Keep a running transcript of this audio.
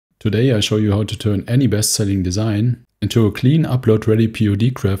Today I show you how to turn any best-selling design into a clean upload-ready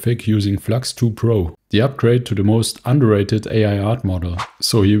POD graphic using Flux.2 Pro, the upgrade to the most underrated AI art model.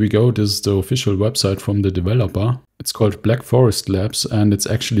 So here we go, this is the official website from the developer. It's called Black Forest Labs and it's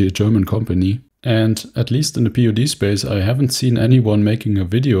actually a German company. And at least in the POD space I haven't seen anyone making a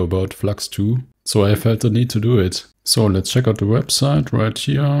video about Flux.2, so I felt the need to do it. So let's check out the website right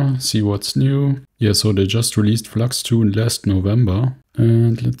here, see what's new. Yeah, so they just released Flux.2 last November.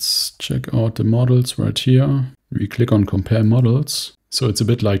 And let's check out the models right here. We click on compare models. So it's a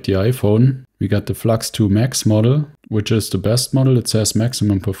bit like the iPhone. We got the Flux.2 Max model, which is the best model. It says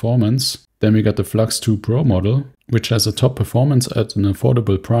maximum performance. Then we got the Flux.2 Pro model, which has a top performance at an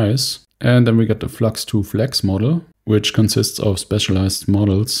affordable price. And then we got the Flux.2 Flex model, which consists of specialized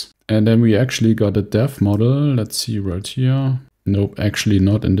models. And then we actually got a dev model. Let's see right here. Nope, actually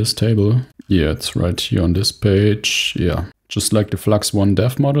not in this table. Yeah, it's right here on this page. Yeah, just like the Flux.1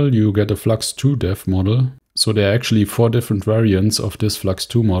 dev model, you get a Flux.2 dev model. So there are actually 4 different variants of this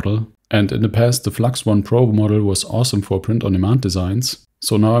Flux.2 model. And in the past, the Flux.1 Pro model was awesome for print-on-demand designs.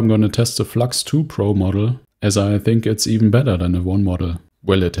 So now I'm going to test the Flux.2 Pro model, as I think it's even better than the 1 model.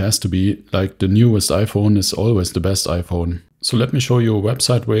 Well, it has to be, like the newest iPhone is always the best iPhone. So let me show you a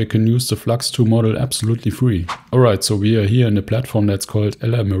website where you can use the Flux.2 model absolutely free. Alright, so we are here in a platform that's called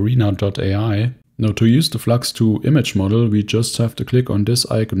Ideogram.ai. Now to use the Flux.2 image model, we just have to click on this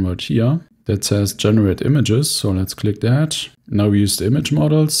icon right here that says generate images. So let's click that. Now we use the image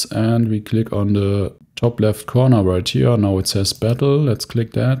models and we click on the top left corner right here. Now it says battle. Let's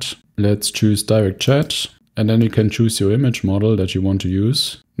click that. Let's choose direct chat. And then you can choose your image model that you want to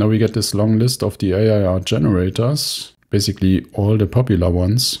use. Now we get this long list of the AI art generators. Basically all the popular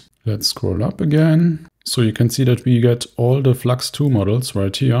ones. Let's scroll up again. So you can see that we get all the Flux.2 models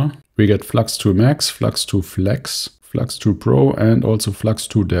right here. We get Flux.2 Max, Flux.2 Flex, Flux.2 Pro and also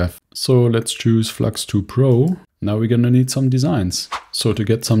Flux.2 Dev. So let's choose Flux.2 Pro. Now we're gonna need some designs. So to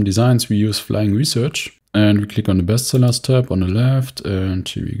get some designs we use Flying Research. And we click on the bestsellers tab on the left and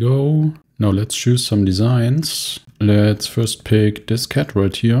here we go. Now let's choose some designs. Let's first pick this cat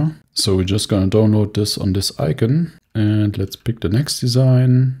right here. So we're just gonna download this on this icon. And let's pick the next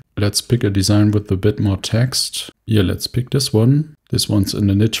design. Let's pick a design with a bit more text. Yeah, let's pick this one. This one's in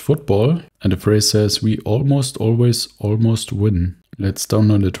the niche football. And the phrase says, we almost always almost win. Let's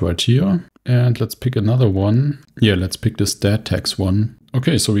download it right here. And let's pick another one. Yeah, let's pick this dad tags one.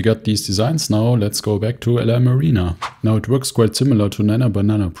 Okay, so we got these designs now. Let's go back to LM Arena. Now it works quite similar to Nana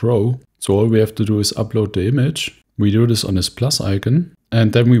Banana Pro. So all we have to do is upload the image. We do this on this plus icon.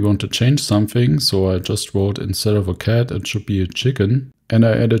 And then we want to change something. So I just wrote instead of a cat, it should be a chicken. And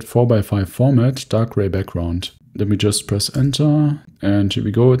I added 4x5 format, dark gray background. Then we just press enter. And here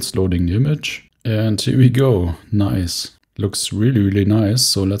we go, it's loading the image. And here we go, nice. Looks really nice.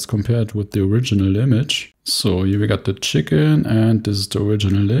 So let's compare it with the original image. So here we got the chicken and this is the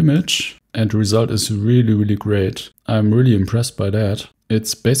original image. And the result is really great. I'm really impressed by that.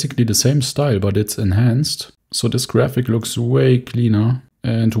 It's basically the same style, but it's enhanced. So this graphic looks way cleaner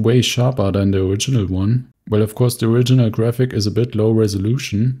and way sharper than the original one. Well, of course, the original graphic is a bit low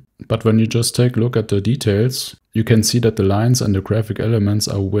resolution, but when you just take a look at the details, you can see that the lines and the graphic elements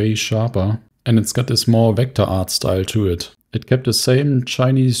are way sharper. And it's got this more vector art style to it. It kept the same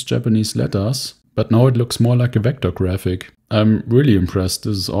Chinese, Japanese letters, but now it looks more like a vector graphic. I'm really impressed,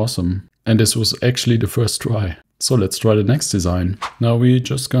 this is awesome. And this was actually the first try. So let's try the next design. Now we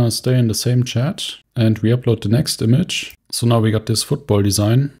just gonna stay in the same chat and we upload the next image. So now we got this football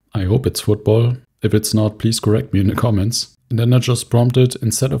design. I hope it's football. If it's not, please correct me in the comments. And then I just prompted,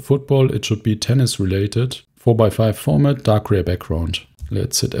 instead of football, it should be tennis related. 4x5 format, dark gray background.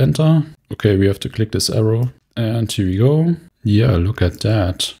 Let's hit enter. Okay, we have to click this arrow. And here we go. Yeah, look at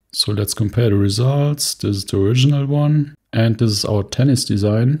that. So let's compare the results. This is the original one. And this is our tennis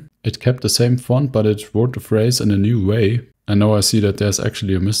design. It kept the same font, but it wrote the phrase in a new way. And now I see that there's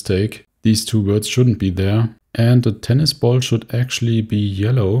actually a mistake. These 2 words shouldn't be there. And the tennis ball should actually be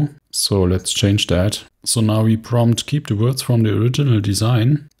yellow. So let's change that. So now we prompt keep the words from the original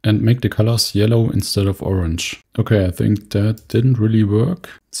design and make the colors yellow instead of orange. Okay, I think that didn't really work.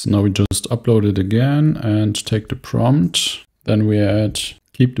 So now we just upload it again and take the prompt. Then we add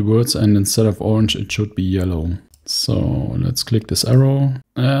keep the words and instead of orange it should be yellow. So let's click this arrow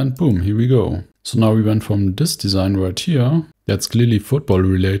and boom, here we go. So now we went from this design right here, that's clearly football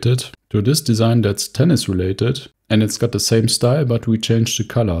related, to this design that's tennis related. And it's got the same style, but we changed the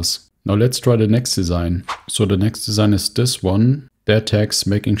colors. Now let's try the next design. So the next design is this one. Their tags,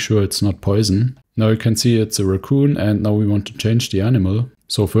 making sure it's not poison. Now you can see it's a raccoon and now we want to change the animal.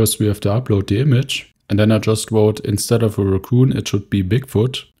 So first we have to upload the image. And then I just wrote instead of a raccoon, it should be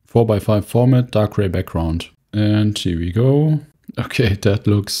Bigfoot. 4x5 format, dark gray background. And here we go. Okay, that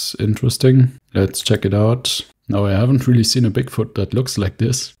looks interesting. Let's check it out. Now I haven't really seen a Bigfoot that looks like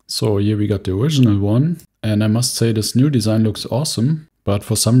this. So here we got the original one. And I must say this new design looks awesome. But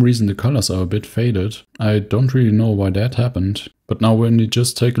for some reason the colors are a bit faded. I don't really know why that happened. But now when you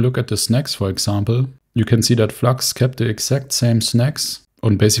just take a look at the snacks, for example, you can see that Flux kept the exact same snacks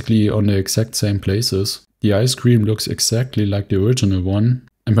on basically on the exact same places. The ice cream looks exactly like the original one.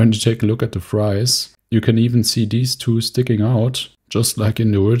 And when you take a look at the fries, you can even see these two sticking out, just like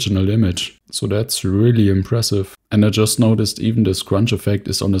in the original image. So that's really impressive. And I just noticed even the scrunch effect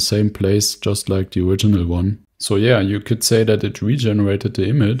is on the same place, just like the original one. So yeah, you could say that it regenerated the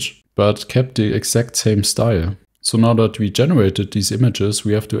image, but kept the exact same style. So now that we generated these images,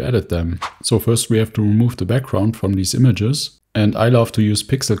 we have to edit them. So first we have to remove the background from these images. And I love to use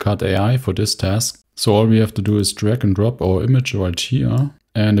Pixelcut.ai for this task. So all we have to do is drag and drop our image right here.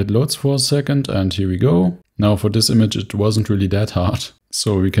 And it loads for a second, and here we go. Now for this image it wasn't really that hard.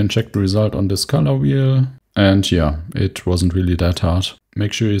 So we can check the result on this color wheel. And yeah, it wasn't really that hard.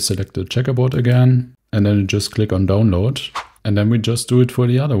 Make sure you select the checkerboard again. And then you just click on download. And then we just do it for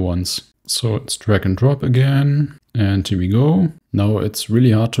the other ones. So it's drag and drop again. And here we go. Now it's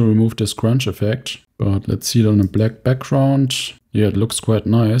really hard to remove this crunch effect. But let's see it on a black background. Yeah, it looks quite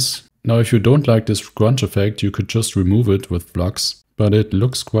nice. Now if you don't like this crunch effect, you could just remove it with Flux. But it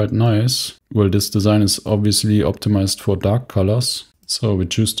looks quite nice. Well, this design is obviously optimized for dark colors. So we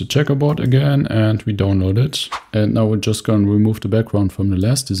choose the checkerboard again and we download it. And now we're just going to remove the background from the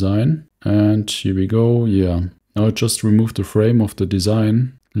last design. And here we go. Yeah, now it just removed the frame of the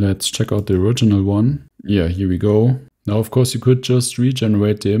design. Let's check out the original one. Yeah, here we go. Now, of course, you could just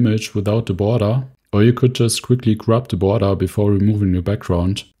regenerate the image without the border. Or you could just quickly grab the border before removing the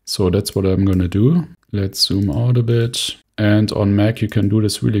background. So that's what I'm going to do. Let's zoom out a bit. And on Mac you can do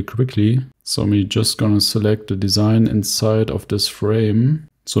this really quickly. So we're just gonna select the design inside of this frame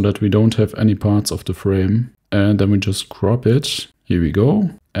so that we don't have any parts of the frame. And then we just crop it. Here we go.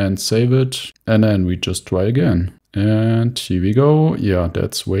 And save it. And then we just try again. And here we go. Yeah,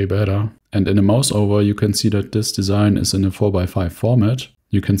 that's way better. And in the mouse over you can see that this design is in a 4x5 format.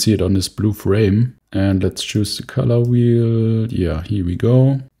 You can see it on this blue frame. And let's choose the color wheel. Yeah, here we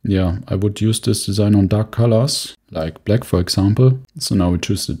go. Yeah, I would use this design on dark colors, like black for example. So now we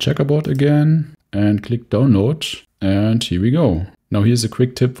choose the checkerboard again and click download. And here we go. Now here's a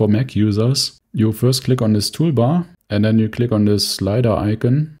quick tip for Mac users. You first click on this toolbar and then you click on this slider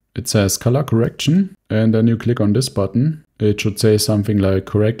icon. It says color correction and then you click on this button. It should say something like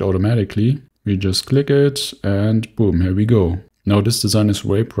correct automatically. We just click it and boom, here we go. Now this design is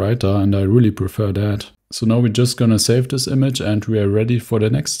way brighter and I really prefer that. So now we're just gonna save this image and we are ready for the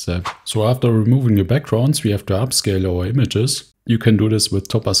next step. So after removing the backgrounds, we have to upscale our images. You can do this with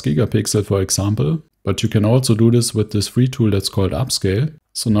Topaz Gigapixel for example, but you can also do this with this free tool that's called Upscale.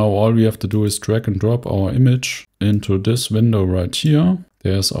 So now all we have to do is drag and drop our image into this window right here.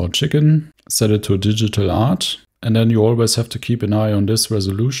 There's our chicken, set it to digital art. And then you always have to keep an eye on this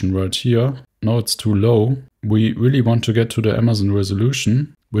resolution right here. Now it's too low. We really want to get to the Amazon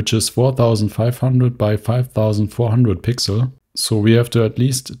resolution, which is 4500 by 5400 pixel. So we have to at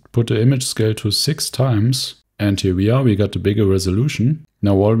least put the image scale to 6 times. And here we are, we got the bigger resolution.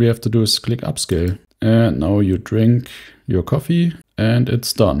 Now all we have to do is click upscale. And now you drink your coffee and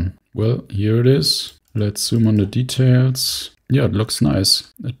it's done. Well, here it is. Let's zoom on the details. Yeah, it looks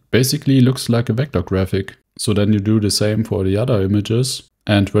nice. It basically looks like a vector graphic. So then you do the same for the other images.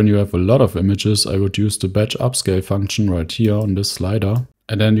 And when you have a lot of images, I would use the batch upscale function right here on this slider.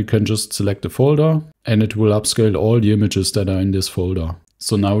 And then you can just select the folder and it will upscale all the images that are in this folder.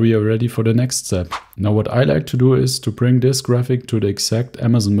 So now we are ready for the next step. Now what I like to do is to bring this graphic to the exact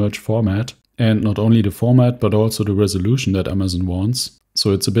Amazon merge format. And not only the format, but also the resolution that Amazon wants.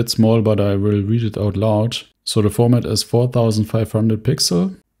 So it's a bit small, but I will read it out loud. So the format is 4500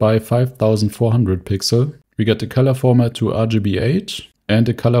 pixel by 5400 pixel. We get the color format to RGB8 and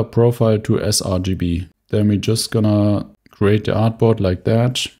the color profile to sRGB. Then we're just gonna create the artboard like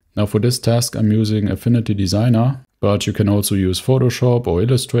that. Now for this task I'm using Affinity Designer, but you can also use Photoshop or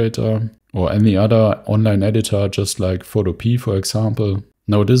Illustrator or any other online editor just like Photopea for example.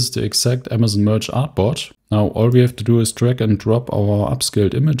 Now this is the exact Amazon Merge artboard. Now all we have to do is drag and drop our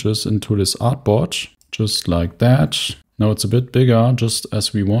upscaled images into this artboard, just like that. Now it's a bit bigger, just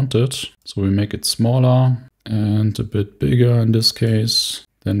as we want it. So we make it smaller and a bit bigger in this case.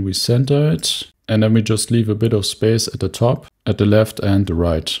 Then we center it. And then we just leave a bit of space at the top, at the left and the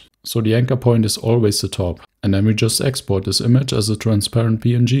right. So the anchor point is always the top. And then we just export this image as a transparent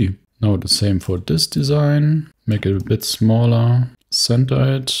PNG. Now the same for this design. Make it a bit smaller.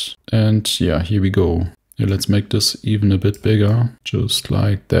 center it, and yeah, here we go. Yeah, let's make this even a bit bigger, just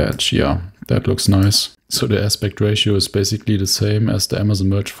like that. Yeah, that looks nice. So the aspect ratio is basically the same as the Amazon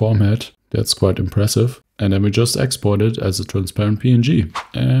Merch format. That's quite impressive. And then we just export it as a transparent PNG.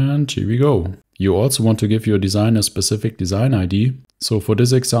 And here we go. You also want to give your design a specific design ID. So for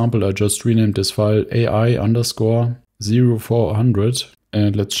this example, I just renamed this file AI_0400.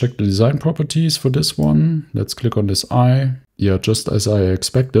 And let's check the design properties for this one. Let's click on this eye. Yeah, just as I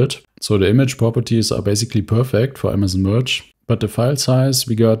expected. So the image properties are basically perfect for Amazon Merch. But the file size,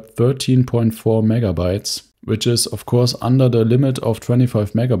 we got 13.4 megabytes, which is of course under the limit of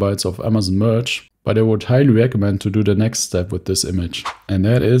 25 megabytes of Amazon Merch. But I would highly recommend to do the next step with this image. And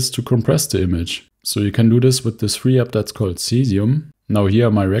that is to compress the image. So you can do this with this free app that's called Cesium. Now here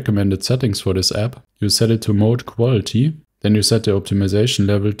are my recommended settings for this app. You set it to mode quality. Then you set the optimization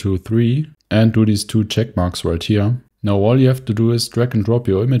level to 3 and do these 2 check marks right here. Now all you have to do is drag and drop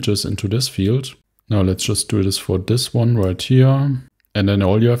your images into this field. Now let's just do this for this one right here. And then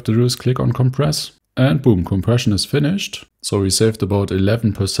all you have to do is click on compress. And boom, compression is finished. So we saved about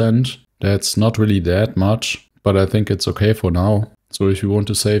 11%. That's not really that much, but I think it's okay for now. So if you want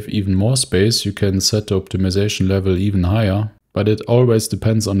to save even more space, you can set the optimization level even higher. But it always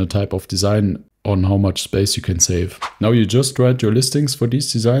depends on the type of design on how much space you can save. Now you just write your listings for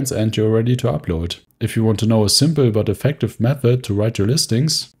these designs and you're ready to upload. If you want to know a simple but effective method to write your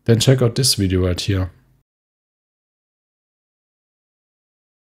listings, then check out this video right here.